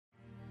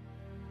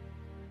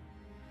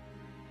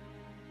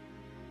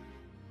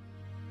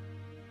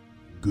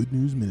Good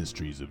News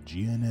Ministries of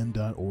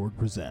GNM.org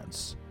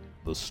presents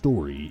The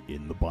Story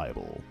in the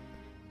Bible.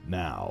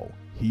 Now,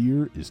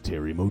 here is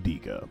Terry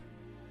Modica.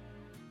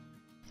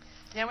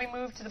 Then we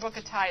move to the book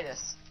of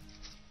Titus.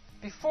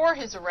 Before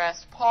his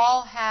arrest,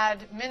 Paul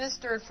had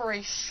ministered for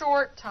a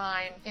short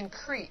time in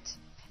Crete,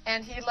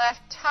 and he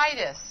left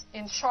Titus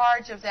in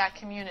charge of that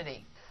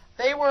community.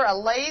 They were a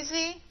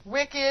lazy,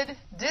 wicked,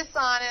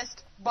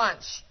 dishonest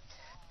bunch.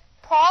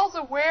 Paul's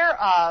aware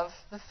of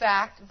the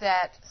fact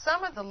that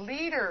some of the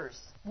leaders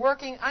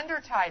working under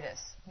Titus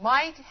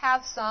might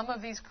have some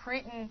of these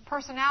Cretan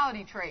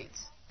personality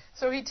traits.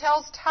 So he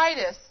tells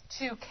Titus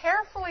to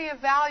carefully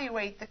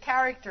evaluate the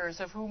characters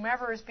of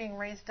whomever is being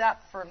raised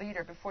up for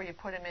leader before you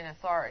put him in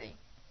authority.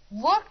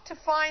 Look to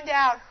find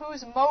out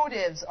whose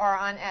motives are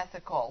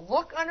unethical.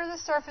 Look under the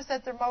surface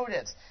at their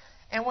motives.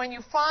 And when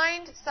you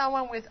find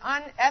someone with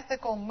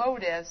unethical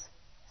motives,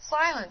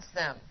 silence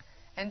them.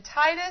 And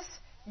Titus,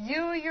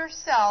 you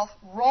yourself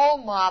role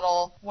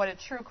model what a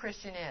true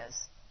Christian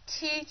is.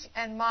 Teach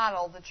and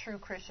model the true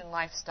Christian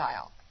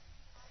lifestyle.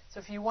 So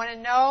if you want to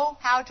know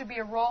how to be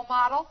a role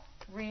model,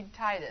 read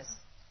Titus.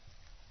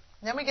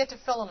 Then we get to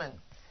Philemon.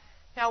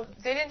 Now,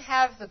 they didn't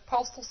have the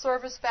postal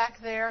service back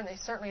there, and they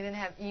certainly didn't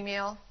have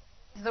email.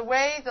 The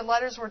way the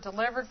letters were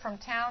delivered from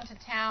town to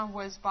town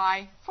was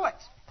by foot.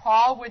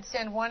 Paul would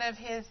send one of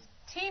his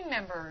team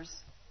members.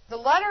 The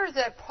letter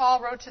that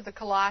Paul wrote to the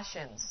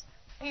Colossians,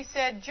 he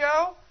said,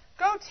 Joe,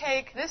 go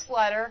take this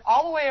letter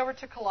all the way over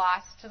to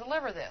Colossus to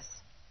deliver this.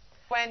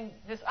 When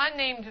this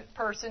unnamed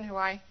person, who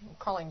I'm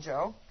calling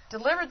Joe,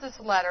 delivered this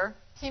letter,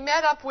 he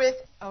met up with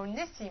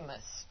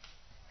Onesimus.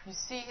 You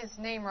see his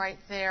name right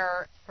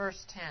there,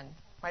 verse 10.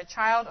 My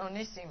child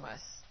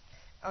Onesimus.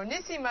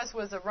 Onesimus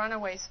was a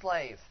runaway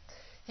slave.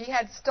 He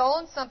had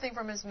stolen something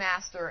from his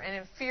master and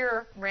in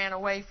fear ran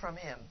away from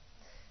him.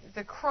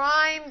 The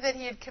crime that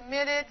he had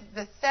committed,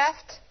 the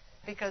theft,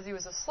 because he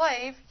was a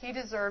slave, he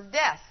deserved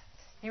death.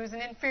 He was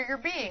an inferior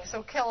being,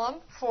 so kill him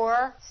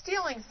for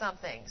stealing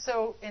something.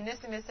 So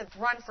Onesimus had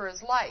run for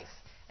his life,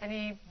 and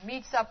he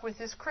meets up with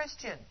this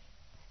Christian.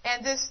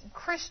 And this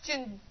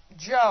Christian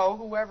Joe,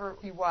 whoever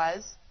he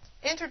was,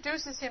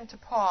 introduces him to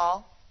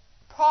Paul.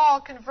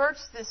 Paul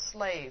converts this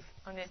slave,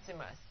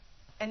 Onesimus.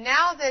 And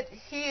now that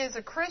he is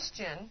a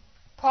Christian,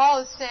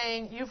 Paul is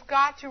saying, you've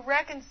got to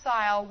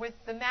reconcile with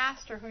the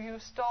master who you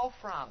stole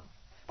from.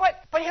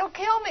 But he'll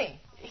kill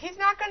me. He's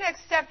not going to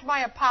accept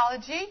my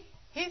apology.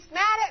 He's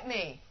mad at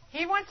me.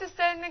 He wants to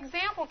set an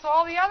example to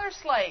all the other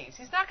slaves.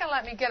 He's not going to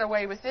let me get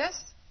away with this.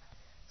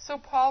 So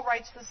Paul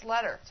writes this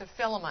letter to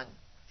Philemon.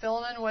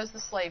 Philemon was the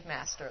slave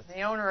master,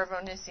 the owner of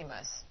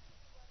Onesimus.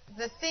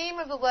 The theme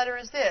of the letter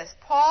is this.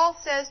 Paul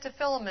says to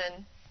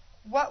Philemon,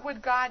 what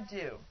would God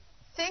do?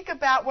 Think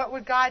about what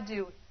would God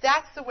do.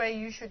 That's the way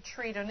you should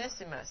treat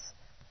Onesimus.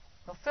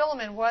 Well,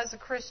 Philemon was a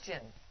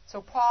Christian,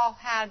 so Paul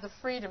had the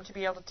freedom to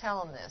be able to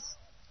tell him this.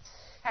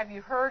 Have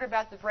you heard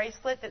about the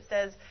bracelet that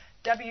says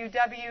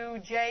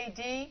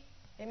WWJD?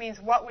 It means,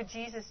 what would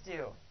Jesus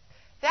do?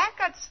 That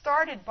got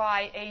started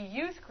by a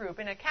youth group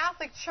in a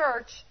Catholic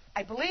church,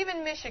 I believe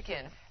in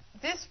Michigan.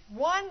 This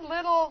one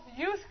little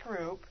youth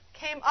group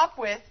came up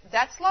with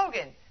that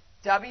slogan,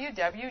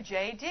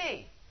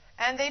 WWJD.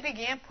 And they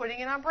began putting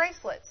it on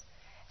bracelets.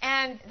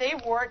 And they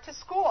wore it to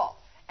school.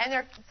 And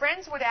their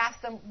friends would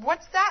ask them,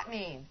 what's that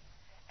mean?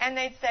 And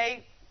they'd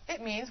say,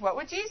 it means, what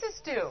would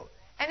Jesus do?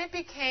 And it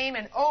became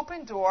an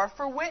open door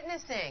for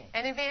witnessing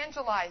and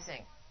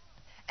evangelizing.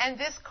 And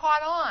this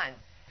caught on.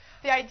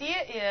 The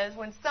idea is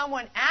when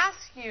someone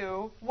asks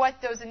you what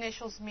those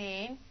initials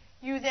mean,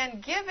 you then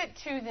give it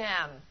to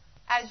them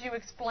as you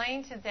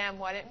explain to them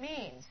what it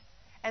means.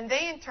 And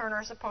they, in turn,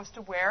 are supposed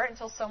to wear it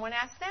until someone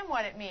asks them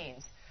what it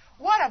means.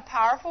 What a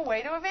powerful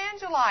way to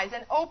evangelize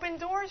and open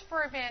doors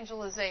for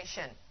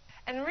evangelization.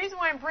 And the reason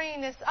why I'm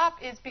bringing this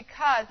up is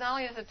because not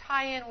only does it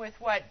tie in with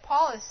what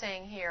Paul is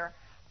saying here,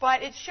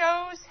 but it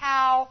shows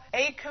how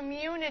a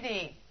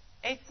community,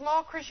 a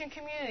small Christian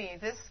community, in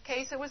this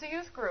case it was a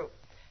youth group,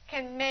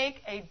 can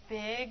make a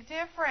big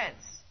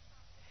difference.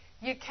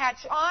 You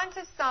catch on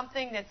to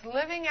something that's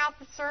living out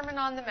the Sermon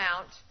on the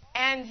Mount,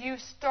 and you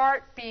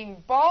start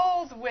being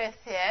bold with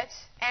it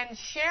and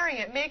sharing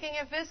it, making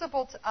it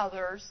visible to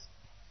others,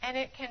 and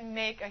it can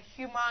make a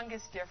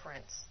humongous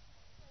difference.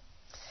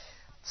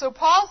 So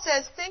Paul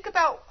says, think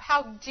about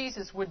how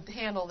Jesus would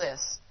handle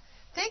this.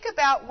 Think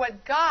about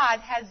what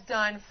God has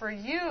done for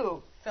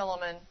you,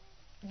 Philemon.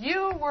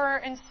 You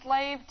were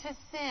enslaved to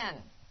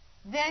sin.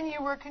 Then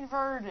you were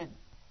converted.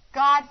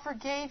 God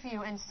forgave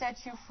you and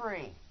set you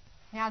free.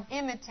 Now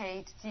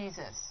imitate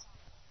Jesus.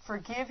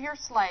 Forgive your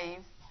slave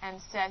and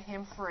set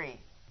him free.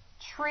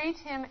 Treat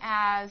him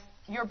as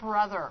your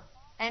brother,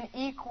 an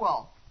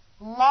equal.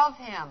 Love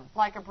him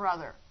like a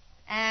brother.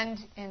 And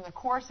in the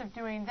course of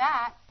doing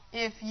that,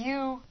 if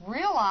you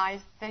realize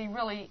that he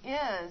really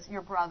is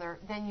your brother,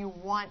 then you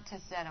want to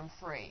set him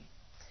free.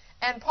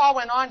 And Paul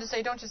went on to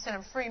say, don't just set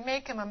him free,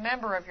 make him a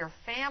member of your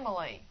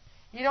family.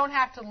 You don't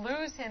have to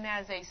lose him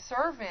as a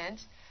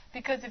servant,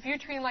 because if you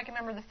treat him like a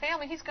member of the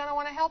family, he's going to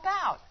want to help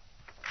out.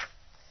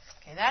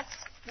 Okay, that's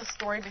the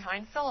story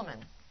behind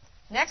Philemon.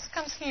 Next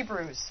comes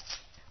Hebrews.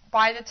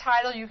 By the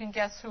title, you can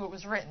guess who it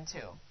was written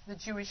to. The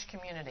Jewish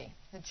community.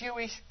 The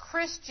Jewish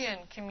Christian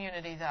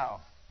community, though.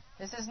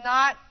 This is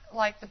not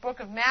like the book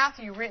of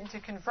Matthew written to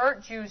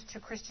convert Jews to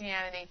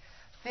Christianity.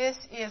 This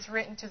is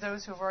written to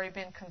those who have already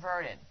been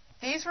converted.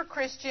 These were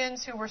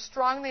Christians who were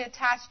strongly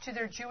attached to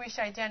their Jewish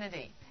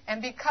identity.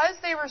 And because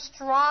they were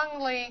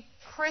strongly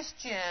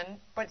Christian,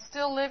 but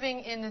still living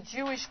in the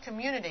Jewish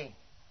community,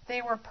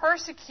 they were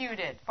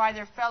persecuted by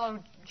their fellow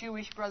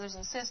Jewish brothers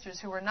and sisters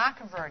who were not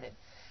converted.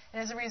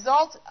 And as a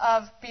result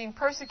of being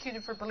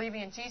persecuted for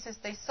believing in Jesus,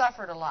 they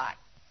suffered a lot.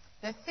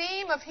 The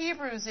theme of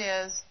Hebrews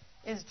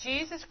is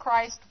Jesus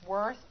Christ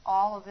worth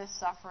all of this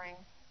suffering?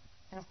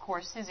 And of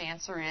course, his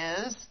answer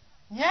is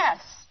yes.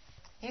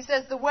 He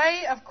says the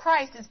way of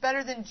Christ is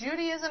better than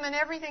Judaism and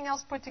everything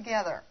else put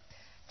together.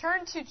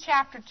 Turn to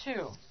chapter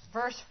 2,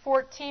 verse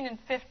 14 and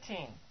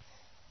 15.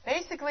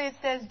 Basically, it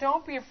says,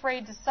 don't be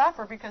afraid to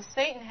suffer because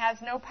Satan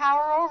has no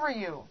power over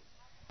you.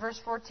 Verse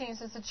 14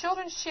 says, the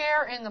children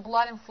share in the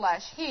blood and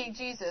flesh. He,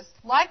 Jesus,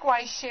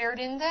 likewise shared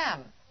in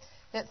them,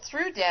 that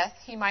through death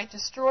he might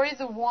destroy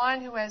the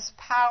one who has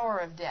power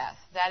of death,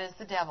 that is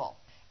the devil,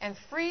 and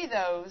free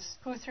those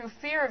who through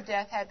fear of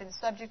death had been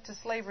subject to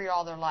slavery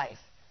all their life.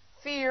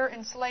 Fear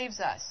enslaves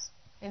us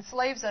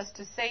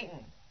to Satan.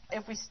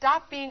 If we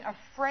stop being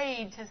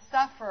afraid to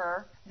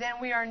suffer, then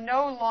we are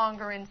no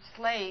longer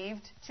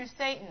enslaved to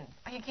Satan.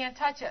 He can't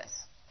touch us.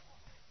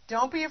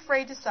 Don't be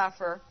afraid to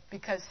suffer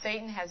because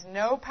Satan has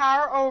no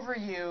power over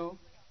you.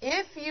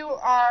 If you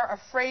are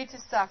afraid to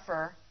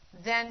suffer,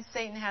 then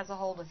Satan has a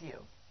hold of you.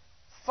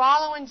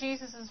 Follow in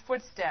Jesus'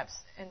 footsteps,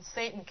 and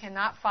Satan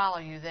cannot follow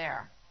you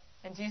there.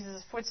 And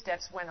Jesus'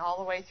 footsteps went all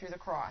the way through the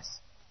cross.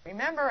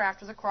 Remember,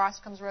 after the cross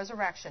comes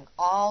resurrection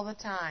all the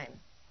time.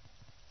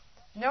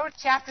 Note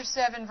chapter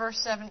 7, verse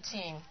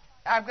 17.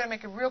 I'm going to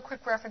make a real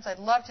quick reference. I'd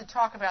love to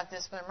talk about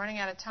this, but I'm running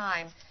out of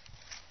time.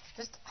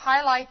 Just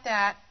highlight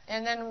that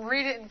and then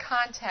read it in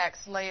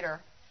context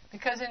later.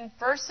 Because in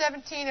verse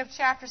 17 of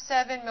chapter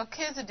 7,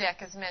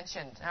 Melchizedek is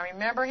mentioned. Now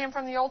remember him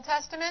from the Old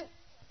Testament?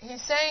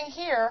 He's saying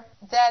here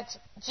that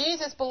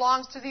Jesus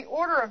belongs to the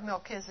order of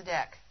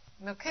Melchizedek.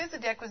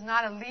 Melchizedek was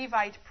not a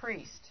Levite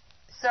priest.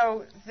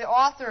 So the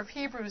author of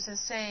Hebrews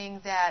is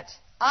saying that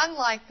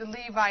unlike the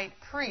Levite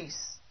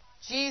priests,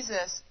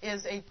 Jesus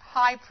is a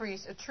high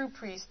priest, a true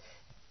priest.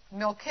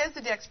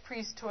 Melchizedek's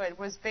priesthood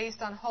was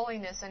based on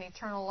holiness and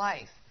eternal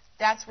life.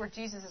 That's where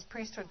Jesus'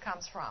 priesthood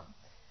comes from.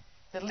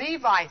 The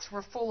Levites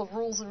were full of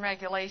rules and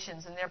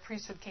regulations, and their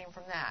priesthood came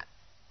from that.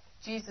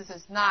 Jesus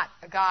is not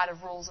a God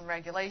of rules and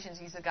regulations.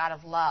 He's a God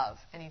of love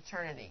and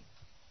eternity.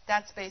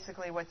 That's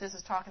basically what this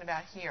is talking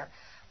about here.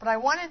 But I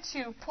wanted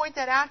to point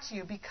that out to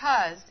you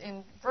because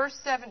in verse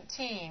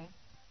 17,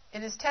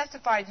 it is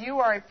testified, you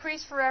are a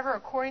priest forever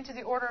according to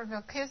the order of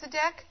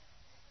Melchizedek.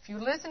 If you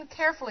listen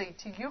carefully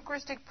to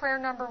Eucharistic prayer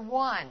number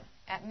 1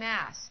 at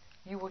Mass,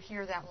 you will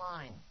hear that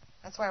line.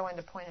 That's why I wanted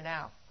to point it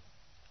out.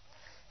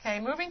 Okay,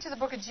 moving to the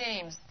book of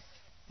James.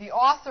 The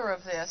author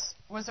of this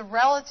was a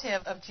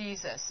relative of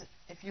Jesus.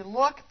 If you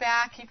look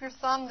back, keep your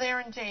thumb there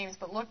in James,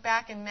 but look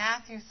back in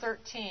Matthew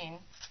 13,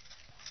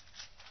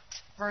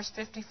 verse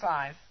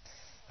 55.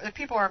 The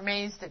people are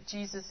amazed that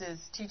Jesus is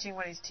teaching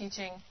what he's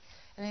teaching.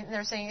 And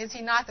they're saying, is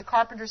he not the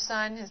carpenter's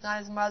son? Is not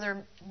his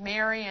mother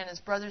Mary and his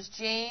brothers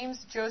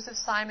James, Joseph,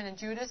 Simon, and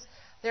Judas?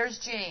 There's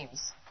James.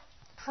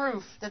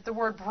 Proof that the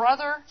word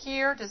brother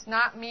here does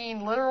not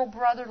mean literal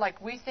brother like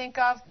we think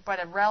of,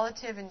 but a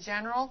relative in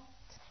general.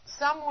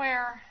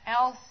 Somewhere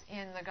else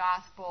in the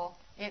gospel,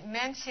 it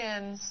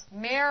mentions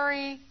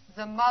Mary,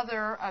 the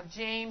mother of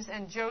James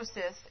and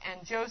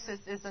Joseph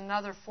is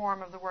another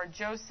form of the word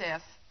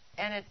Joseph.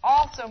 And it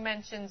also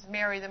mentions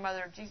Mary, the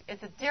mother of Jesus.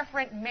 It's a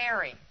different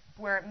Mary.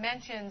 Where it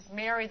mentions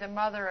Mary, the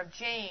mother of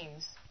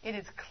James, it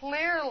is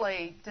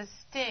clearly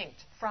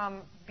distinct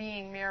from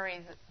being Mary,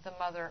 the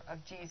mother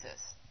of Jesus.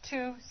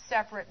 Two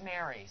separate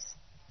Marys.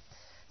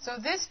 So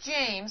this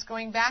James,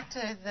 going back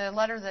to the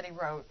letter that he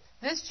wrote,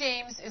 this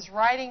James is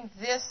writing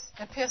this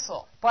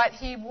epistle, but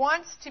he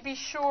wants to be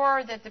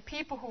sure that the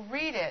people who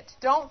read it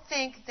don't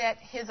think that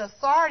his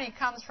authority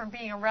comes from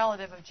being a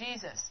relative of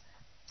Jesus.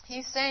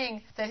 He's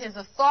saying that his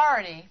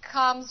authority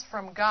comes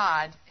from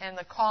God and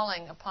the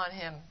calling upon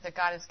him that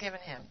God has given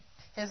him.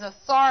 His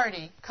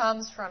authority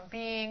comes from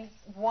being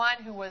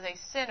one who was a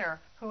sinner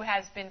who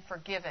has been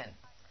forgiven.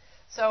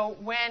 So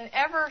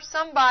whenever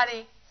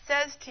somebody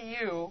says to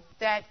you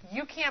that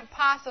you can't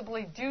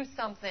possibly do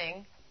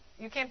something,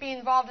 you can't be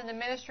involved in the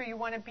ministry you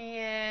want to be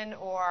in,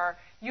 or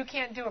you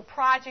can't do a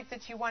project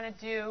that you want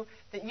to do,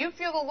 that you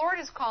feel the Lord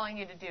is calling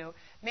you to do,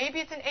 maybe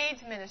it's an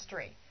AIDS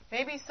ministry.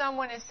 Maybe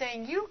someone is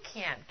saying, you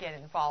can't get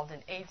involved in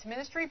AIDS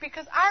ministry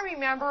because I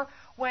remember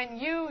when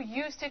you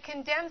used to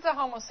condemn the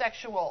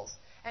homosexuals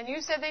and you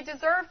said they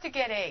deserve to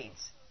get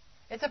AIDS.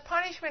 It's a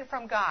punishment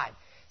from God.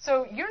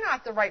 So you're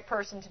not the right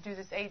person to do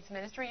this AIDS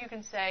ministry. You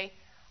can say,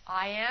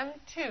 I am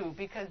too,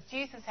 because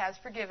Jesus has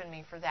forgiven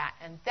me for that.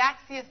 And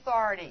that's the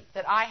authority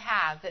that I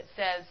have that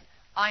says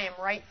I am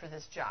right for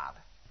this job.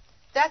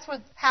 That's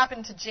what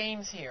happened to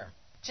James here.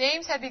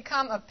 James had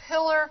become a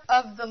pillar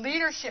of the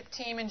leadership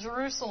team in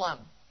Jerusalem.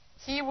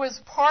 He was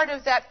part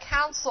of that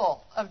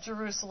council of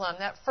Jerusalem,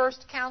 that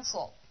first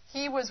council.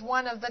 He was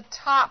one of the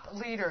top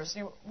leaders,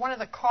 one of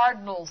the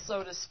cardinals,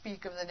 so to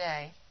speak, of the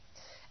day.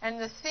 And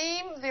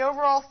the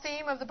overall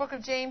theme of the book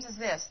of James is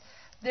this.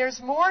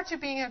 There's more to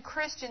being a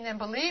Christian than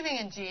believing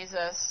in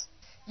Jesus.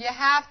 You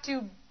have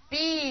to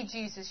be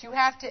Jesus. You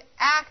have to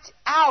act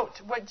out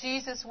what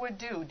Jesus would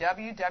do,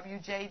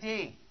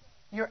 WWJD.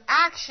 Your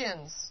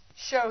actions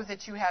show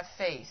that you have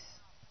faith.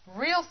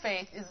 Real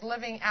faith is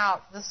living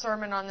out the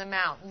Sermon on the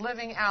Mount,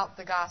 living out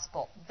the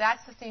gospel.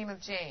 That's the theme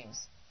of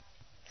James.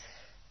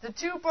 The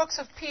two books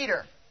of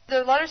Peter.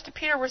 The letters to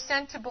Peter were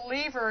sent to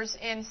believers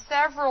in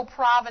several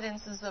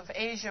provinces of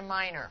Asia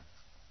Minor.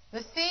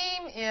 The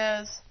theme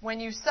is when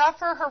you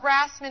suffer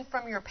harassment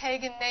from your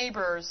pagan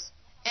neighbors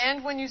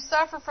and when you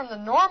suffer from the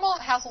normal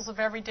hassles of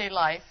everyday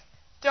life,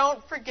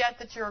 don't forget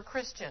that you're a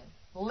Christian.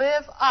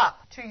 Live up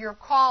to your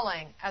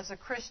calling as a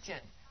Christian.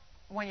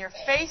 When you're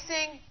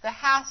facing the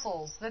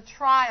hassles, the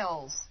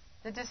trials,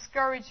 the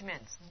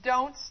discouragements,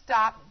 don't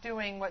stop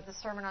doing what the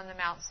Sermon on the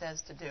Mount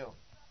says to do.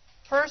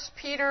 1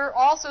 Peter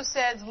also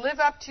says, live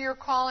up to your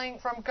calling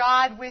from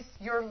God with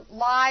your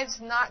lives,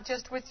 not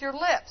just with your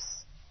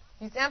lips.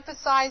 He's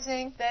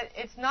emphasizing that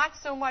it's not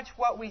so much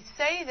what we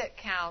say that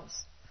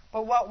counts,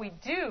 but what we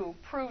do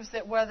proves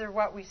that whether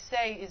what we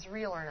say is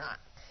real or not.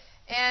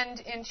 And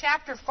in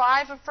chapter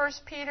 5 of 1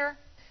 Peter,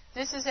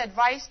 this is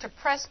advice to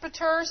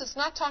presbyters. It's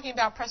not talking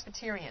about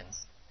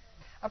Presbyterians.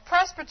 A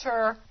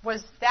presbyter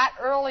was that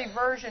early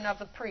version of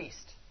the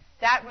priest.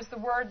 That was the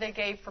word they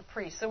gave for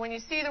priest. So when you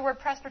see the word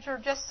presbyter,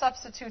 just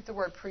substitute the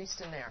word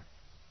priest in there.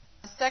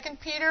 2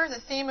 Peter, the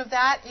theme of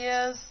that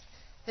is,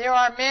 there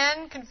are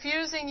men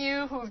confusing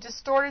you who have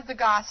distorted the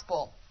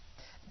gospel.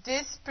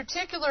 This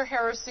particular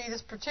heresy,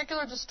 this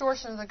particular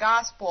distortion of the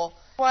gospel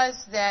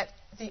was that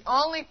the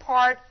only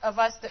part of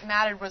us that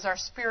mattered was our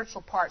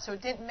spiritual part. So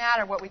it didn't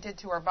matter what we did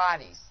to our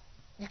bodies.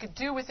 You could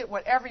do with it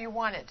whatever you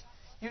wanted.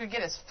 You could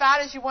get as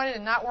fat as you wanted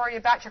and not worry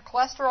about your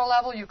cholesterol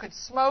level. You could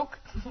smoke.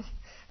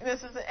 And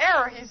this is the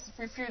error he's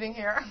refuting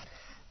here.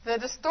 The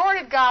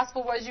distorted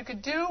gospel was you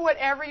could do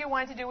whatever you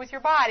wanted to do with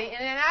your body, and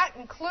that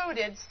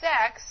included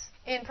sex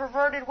in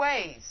perverted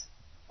ways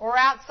or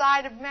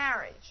outside of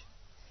marriage.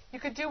 You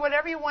could do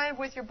whatever you wanted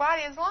with your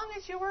body as long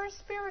as you were a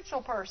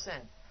spiritual person.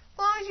 As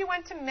long as you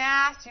went to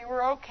Mass, you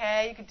were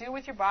okay. You could do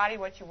with your body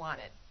what you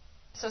wanted.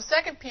 So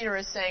 2 Peter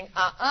is saying,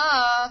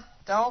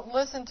 don't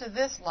listen to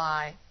this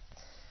lie.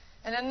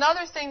 And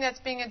another thing that's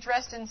being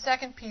addressed in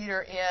 2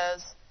 Peter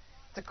is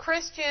the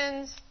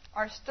Christians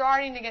are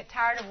starting to get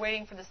tired of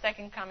waiting for the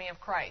second coming of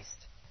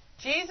Christ.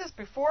 Jesus,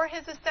 before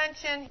his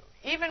ascension,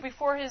 even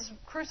before his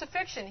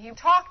crucifixion, he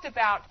talked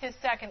about his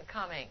second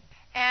coming.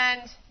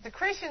 And the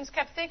Christians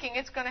kept thinking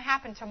it's going to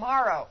happen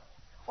tomorrow,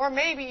 or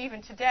maybe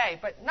even today,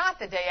 but not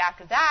the day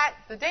after that.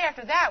 The day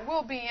after that,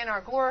 we'll be in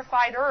our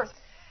glorified earth.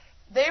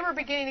 They were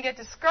beginning to get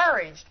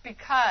discouraged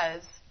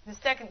because the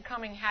second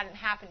coming hadn't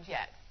happened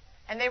yet.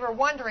 And they were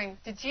wondering,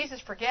 did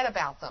Jesus forget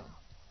about them?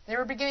 They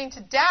were beginning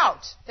to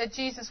doubt that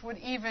Jesus would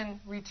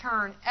even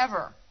return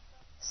ever.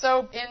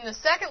 So in the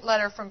second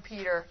letter from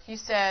Peter, he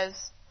says,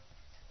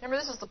 remember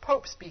this is the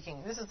Pope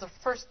speaking. This is the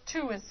first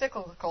two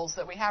encyclicals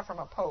that we have from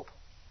a Pope.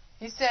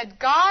 He said,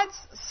 God's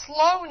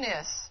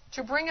slowness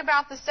to bring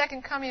about the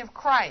second coming of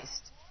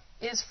Christ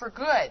is for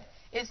good.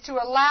 Is to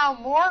allow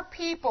more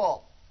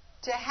people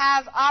to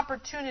have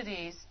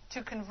opportunities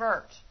to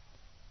convert.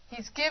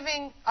 He's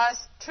giving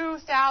us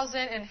 2,000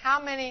 and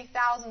how many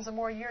thousands of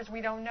more years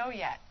we don't know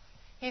yet.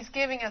 He's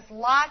giving us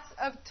lots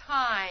of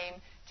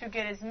time to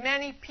get as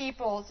many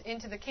peoples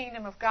into the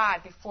kingdom of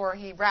God before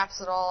he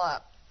wraps it all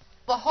up.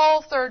 The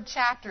whole third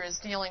chapter is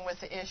dealing with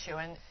the issue,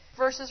 and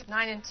verses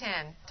 9 and 10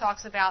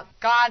 talks about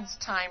God's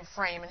time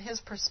frame and his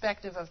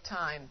perspective of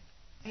time.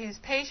 He's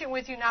patient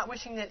with you, not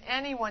wishing that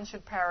anyone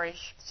should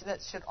perish, so that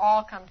should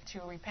all come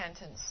to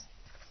repentance.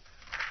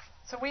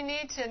 So we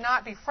need to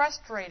not be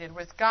frustrated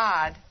with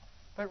God,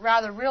 but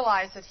rather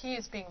realize that he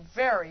is being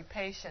very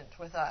patient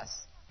with us.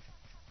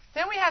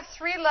 Then we have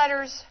 3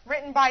 letters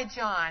written by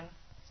John.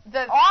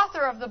 The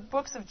author of the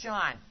books of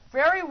John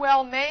very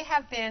well may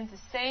have been the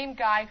same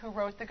guy who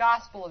wrote the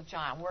Gospel of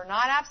John. We're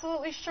not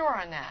absolutely sure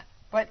on that,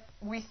 but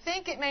we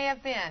think it may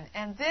have been.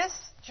 And this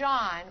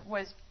John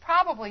was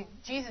probably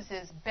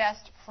Jesus'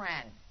 best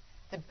friend,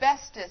 the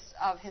bestest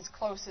of his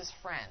closest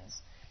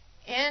friends.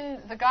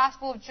 In the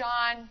Gospel of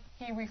John,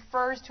 he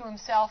refers to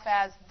himself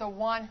as the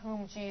one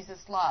whom Jesus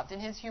loved. In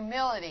his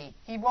humility,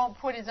 he won't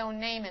put his own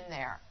name in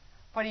there.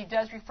 But he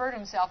does refer to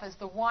himself as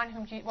the one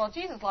whom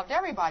Jesus loved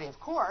everybody, of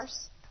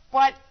course.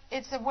 But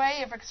it's a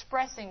way of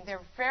expressing their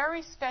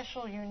very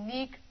special,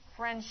 unique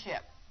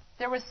friendship.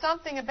 There was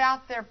something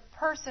about their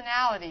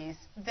personalities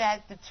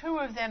that the two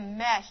of them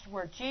meshed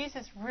where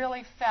Jesus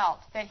really felt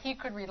that he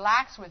could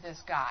relax with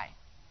this guy.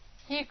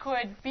 He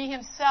could be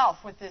himself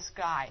with this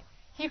guy.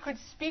 He could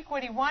speak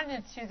what he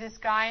wanted to this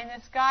guy, and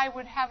this guy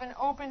would have an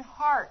open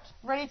heart,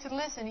 ready to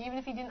listen, even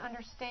if he didn't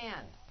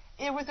understand.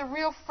 it was a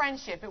real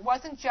friendship. It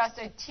wasn't just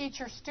a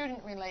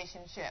teacher-student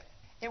relationship.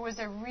 It was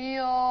a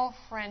real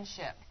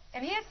friendship.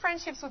 And he had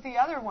friendships with the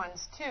other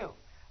ones, too.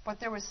 But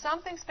there was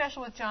something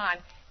special with John.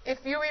 If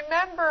you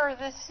remember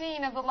the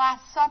scene of the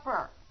Last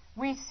Supper,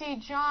 we see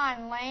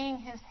John laying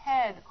his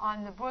head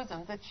on the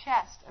bosom, the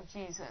chest of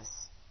Jesus.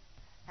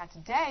 Now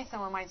today,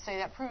 someone might say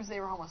that proves they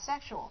were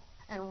homosexual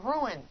and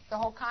ruined the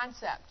whole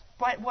concept.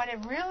 But what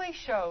it really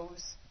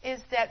shows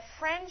is that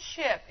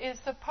friendship is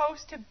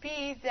supposed to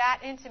be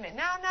that intimate.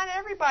 Now, not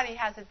everybody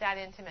has it that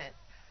intimate.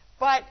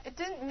 But it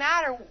didn't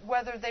matter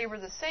whether they were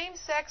the same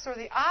sex or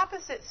the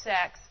opposite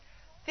sex.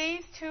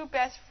 These two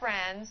best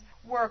friends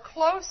were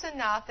close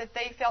enough that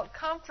they felt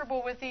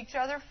comfortable with each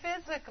other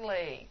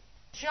physically.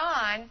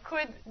 John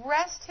could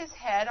rest his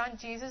head on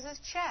Jesus'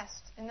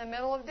 chest in the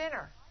middle of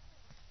dinner.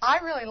 I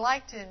really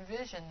like to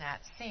envision that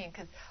scene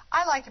because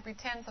I like to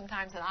pretend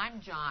sometimes that I'm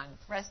John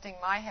resting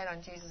my head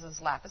on Jesus'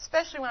 lap,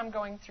 especially when I'm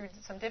going through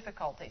some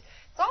difficulties.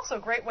 It's also a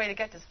great way to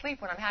get to sleep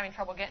when I'm having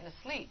trouble getting to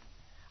sleep.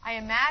 I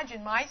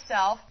imagine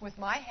myself with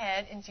my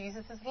head in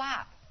Jesus'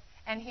 lap,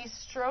 and he's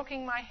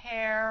stroking my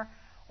hair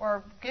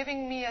or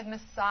giving me a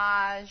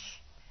massage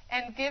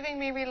and giving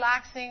me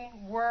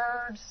relaxing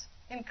words,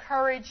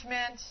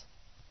 encouragement,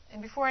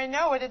 and before I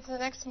know it, it's the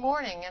next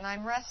morning and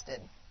I'm rested.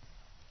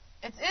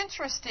 It's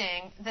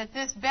interesting that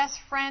this best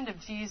friend of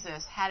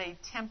Jesus had a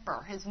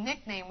temper. His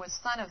nickname was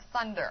Son of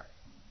Thunder.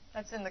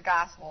 That's in the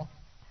Gospel.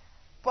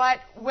 But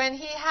when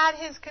he had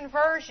his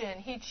conversion,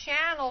 he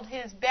channeled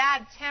his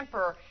bad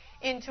temper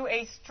into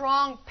a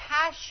strong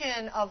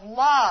passion of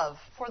love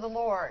for the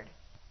Lord.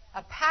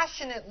 A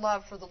passionate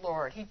love for the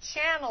Lord. He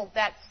channeled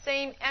that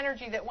same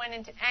energy that went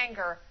into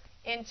anger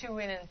into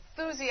an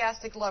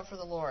enthusiastic love for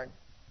the Lord.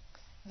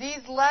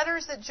 These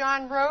letters that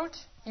John wrote,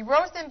 he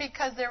wrote them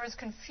because there was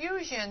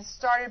confusion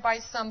started by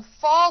some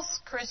false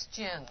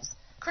Christians.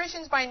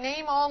 Christians by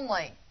name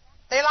only.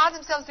 They allowed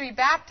themselves to be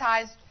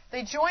baptized.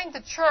 They joined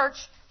the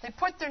church. They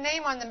put their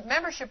name on the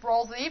membership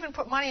rolls. They even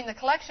put money in the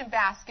collection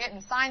basket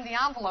and signed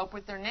the envelope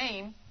with their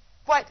name.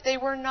 But they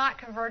were not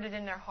converted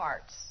in their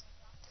hearts.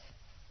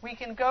 We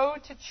can go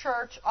to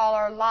church all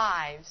our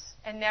lives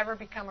and never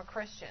become a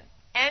Christian.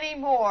 Any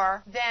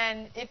more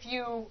than if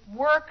you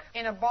work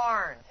in a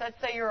barn. Let's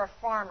say you're a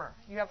farmer.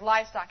 You have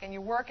livestock and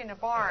you work in a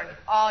barn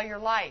all your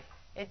life.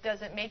 It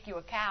doesn't make you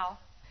a cow.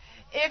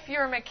 If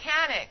you're a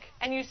mechanic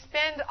and you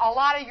spend a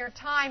lot of your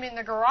time in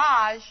the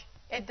garage,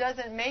 it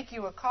doesn't make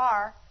you a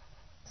car.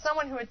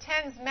 Someone who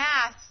attends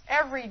Mass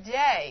every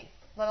day,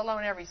 let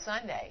alone every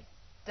Sunday,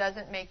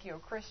 doesn't make you a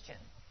Christian.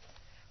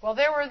 Well,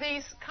 there were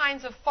these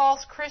kinds of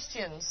false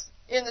Christians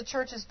in the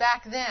churches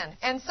back then.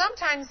 And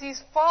sometimes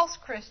these false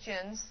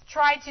Christians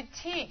try to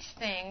teach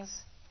things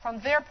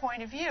from their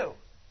point of view.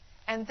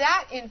 And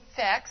that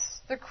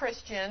infects the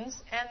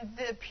Christians and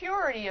the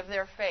purity of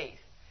their faith.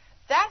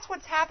 That's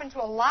what's happened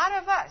to a lot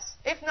of us,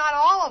 if not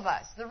all of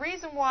us. The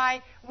reason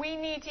why we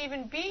need to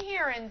even be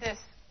here in this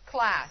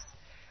class.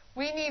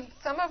 We need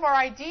some of our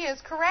ideas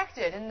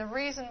corrected. And the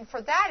reason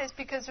for that is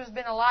because there's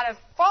been a lot of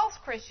false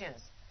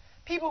Christians.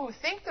 People who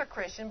think they're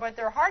Christian, but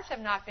their hearts have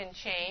not been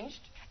changed.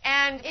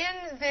 And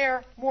in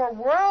their more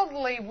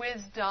worldly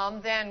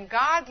wisdom than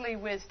godly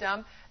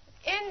wisdom,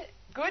 in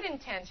good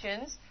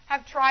intentions,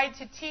 have tried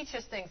to teach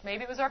us things.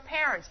 Maybe it was our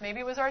parents. Maybe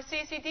it was our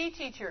CCD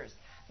teachers.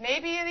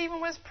 Maybe it even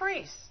was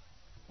priests.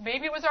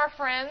 Maybe it was our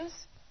friends.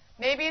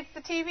 Maybe it's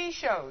the TV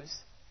shows.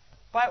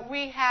 But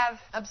we have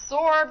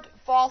absorbed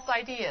false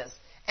ideas.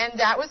 And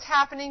that was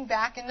happening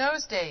back in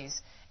those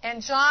days.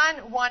 And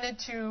John wanted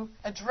to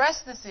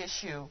address this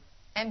issue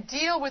and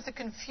deal with the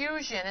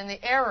confusion and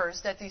the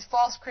errors that these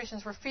false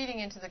Christians were feeding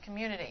into the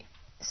community.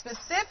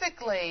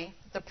 Specifically,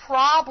 the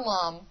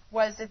problem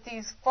was that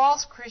these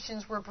false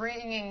Christians were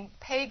bringing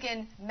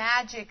pagan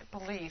magic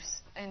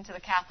beliefs into the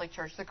Catholic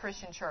Church, the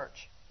Christian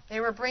Church. They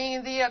were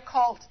bringing the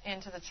occult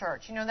into the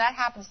church. You know, that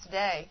happens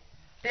today.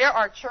 There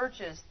are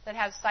churches that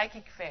have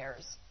psychic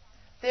fairs.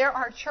 There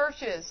are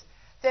churches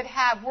that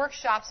have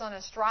workshops on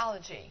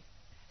astrology.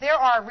 There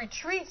are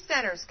retreat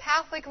centers,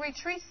 Catholic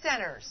retreat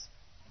centers.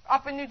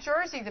 Up in New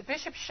Jersey, the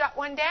bishop shut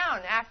one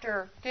down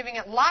after giving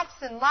it lots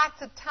and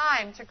lots of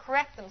time to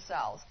correct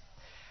themselves.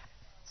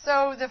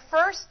 So the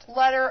first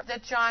letter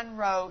that John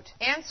wrote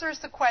answers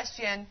the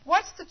question,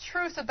 what's the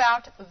truth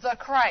about the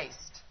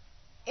Christ?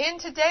 In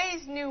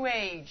today's New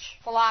Age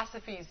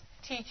philosophies,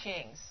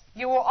 teachings,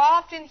 you will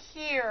often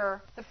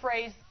hear the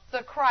phrase,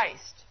 the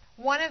Christ.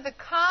 One of the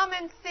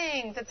common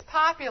things that's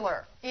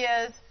popular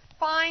is,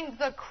 find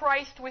the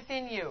Christ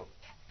within you.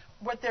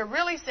 What they're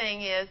really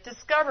saying is,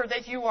 discover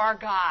that you are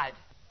God.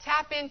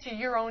 Tap into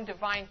your own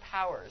divine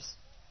powers.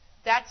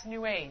 That's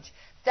New Age.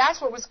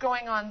 That's what was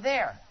going on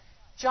there.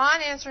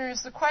 John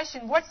answers the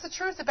question, what's the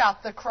truth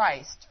about the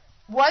Christ?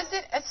 Was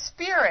it a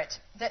spirit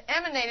that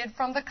emanated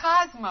from the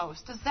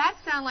cosmos? Does that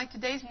sound like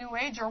today's New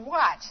Age or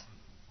what?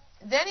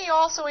 Then he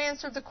also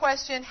answered the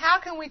question, how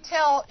can we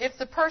tell if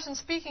the person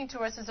speaking to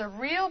us is a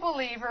real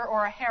believer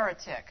or a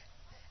heretic?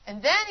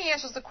 And then he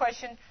answers the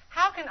question,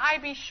 how can I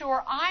be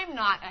sure I'm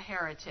not a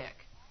heretic?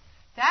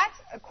 That's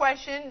a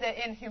question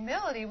that in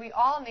humility we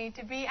all need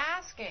to be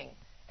asking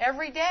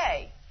every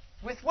day.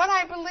 With what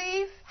I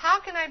believe, how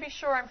can I be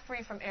sure I'm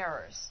free from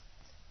errors?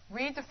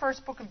 Read the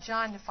first book of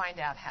John to find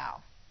out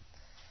how.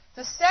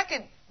 The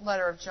second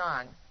letter of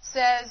John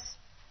says,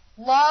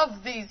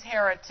 love these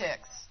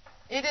heretics.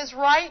 It is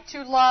right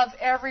to love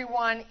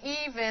everyone,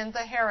 even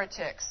the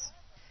heretics.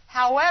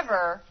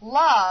 However,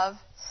 love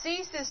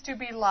ceases to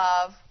be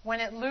love when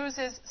it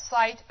loses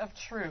sight of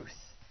truth.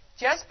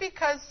 Just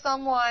because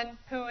someone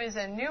who is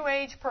a New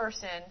Age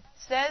person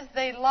says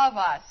they love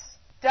us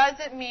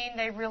doesn't mean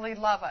they really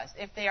love us.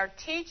 If they are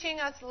teaching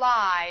us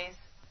lies,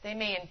 they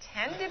may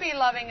intend to be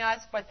loving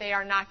us, but they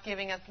are not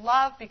giving us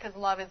love because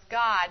love is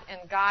God,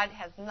 and God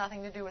has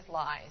nothing to do with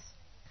lies.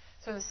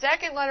 So the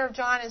second letter of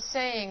John is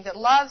saying that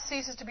love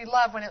ceases to be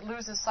love when it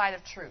loses sight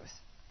of truth.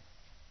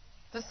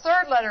 The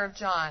third letter of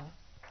John,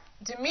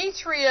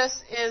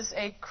 Demetrius is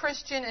a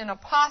Christian, an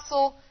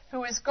apostle,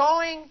 who is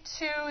going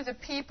to the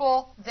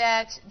people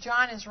that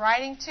John is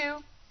writing to.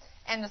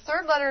 And the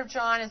third letter of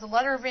John is a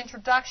letter of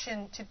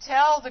introduction to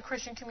tell the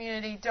Christian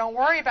community, don't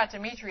worry about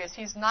Demetrius.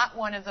 He's not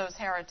one of those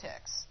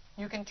heretics.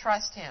 You can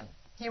trust him.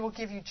 He will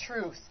give you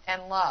truth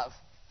and love.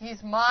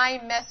 He's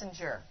my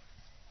messenger.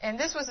 And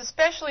this was an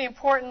especially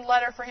important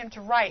letter for him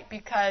to write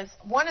because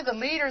one of the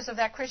leaders of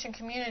that Christian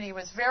community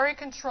was very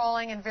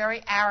controlling and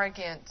very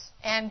arrogant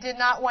and did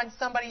not want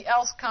somebody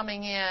else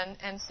coming in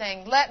and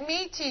saying, let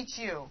me teach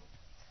you.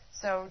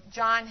 So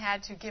John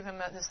had to give him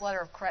this letter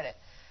of credit.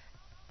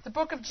 The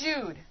book of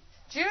Jude.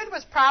 Jude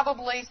was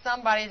probably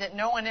somebody that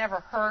no one ever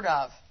heard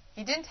of.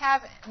 He didn't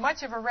have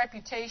much of a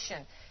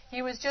reputation.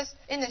 He was just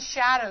in the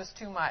shadows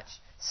too much.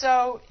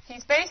 So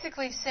he's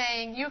basically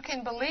saying, you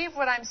can believe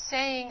what I'm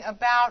saying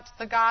about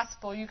the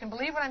gospel. You can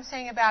believe what I'm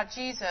saying about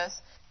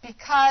Jesus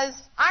because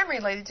I'm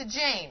related to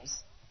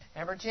James.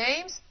 Remember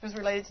James, who's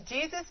related to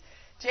Jesus?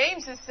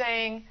 James is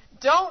saying,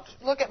 don't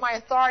look at my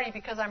authority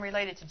because I'm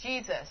related to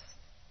Jesus.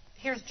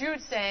 Here's Jude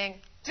saying,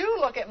 do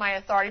look at my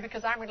authority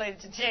because I'm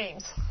related to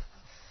James.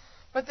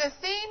 But the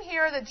theme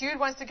here that Jude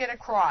wants to get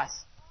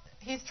across,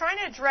 he's trying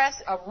to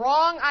address a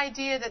wrong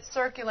idea that's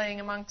circulating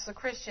amongst the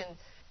Christians.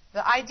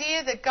 The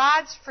idea that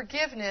God's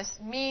forgiveness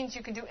means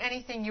you can do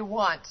anything you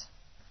want.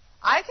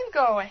 I can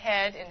go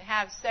ahead and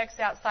have sex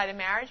outside of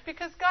marriage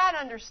because God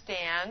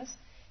understands.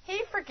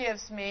 He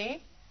forgives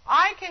me.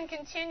 I can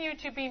continue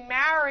to be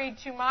married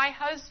to my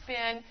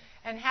husband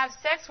and have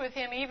sex with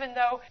him even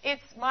though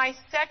it's my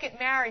second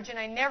marriage and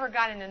I never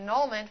got an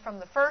annulment from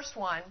the first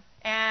one.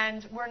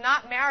 And we're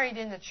not married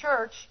in the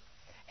church.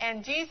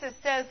 And Jesus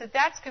says that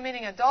that's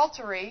committing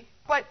adultery.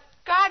 But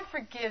God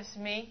forgives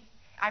me.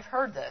 I've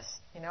heard this.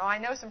 I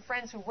know some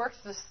friends who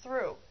worked this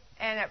through.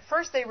 And at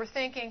first they were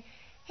thinking,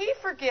 He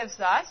forgives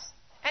us,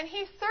 and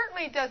He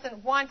certainly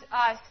doesn't want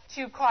us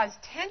to cause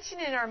tension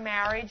in our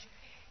marriage.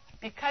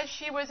 Because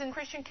she was in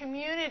Christian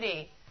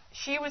community,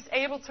 she was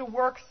able to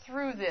work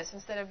through this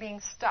instead of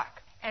being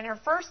stuck. And her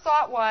first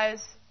thought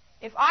was,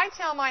 if I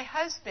tell my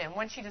husband,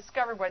 when she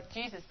discovered what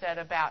Jesus said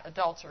about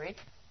adultery,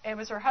 it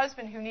was her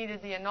husband who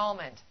needed the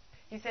annulment.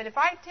 He said, if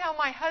I tell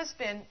my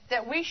husband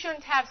that we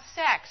shouldn't have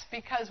sex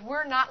because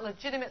we're not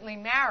legitimately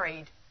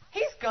married,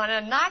 he's going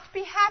to not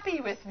be happy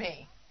with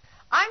me.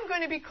 I'm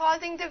going to be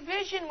causing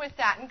division with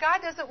that, and God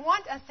doesn't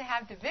want us to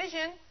have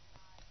division.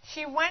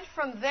 She went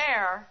from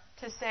there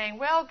to saying,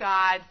 well,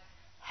 God,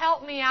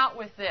 help me out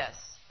with this.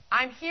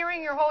 I'm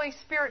hearing your Holy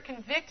Spirit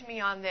convict me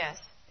on this,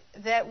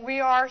 that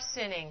we are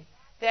sinning,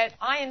 that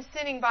I am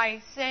sinning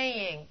by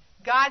saying,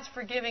 God's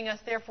forgiving us,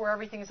 therefore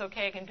everything's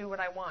okay, I can do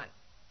what I want.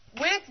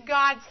 With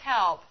God's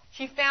help,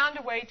 she found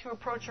a way to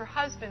approach her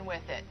husband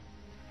with it.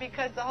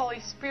 Because the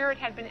Holy Spirit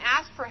had been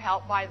asked for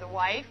help by the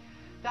wife,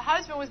 the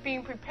husband was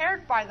being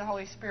prepared by the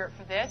Holy Spirit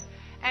for this,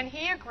 and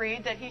he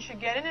agreed that he should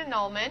get an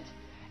annulment,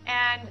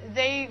 and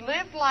they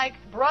lived like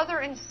brother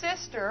and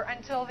sister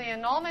until the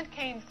annulment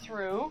came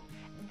through.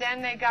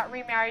 Then they got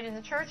remarried in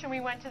the church, and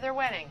we went to their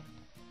wedding.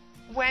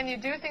 When you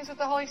do things with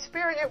the Holy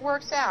Spirit, it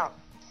works out.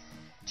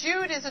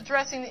 Jude is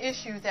addressing the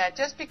issue that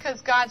just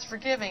because God's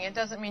forgiving, it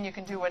doesn't mean you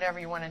can do whatever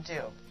you want to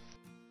do.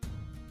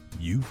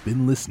 You've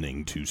been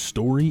listening to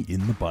Story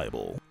in the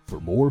Bible. For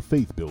more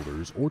faith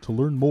builders or to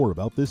learn more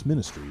about this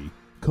ministry,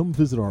 come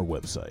visit our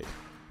website.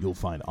 You'll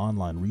find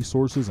online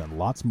resources and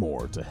lots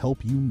more to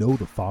help you know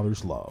the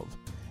Father's love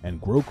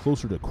and grow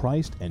closer to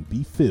Christ and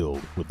be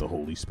filled with the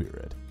Holy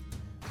Spirit.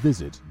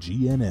 Visit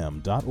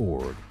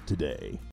gnm.org today.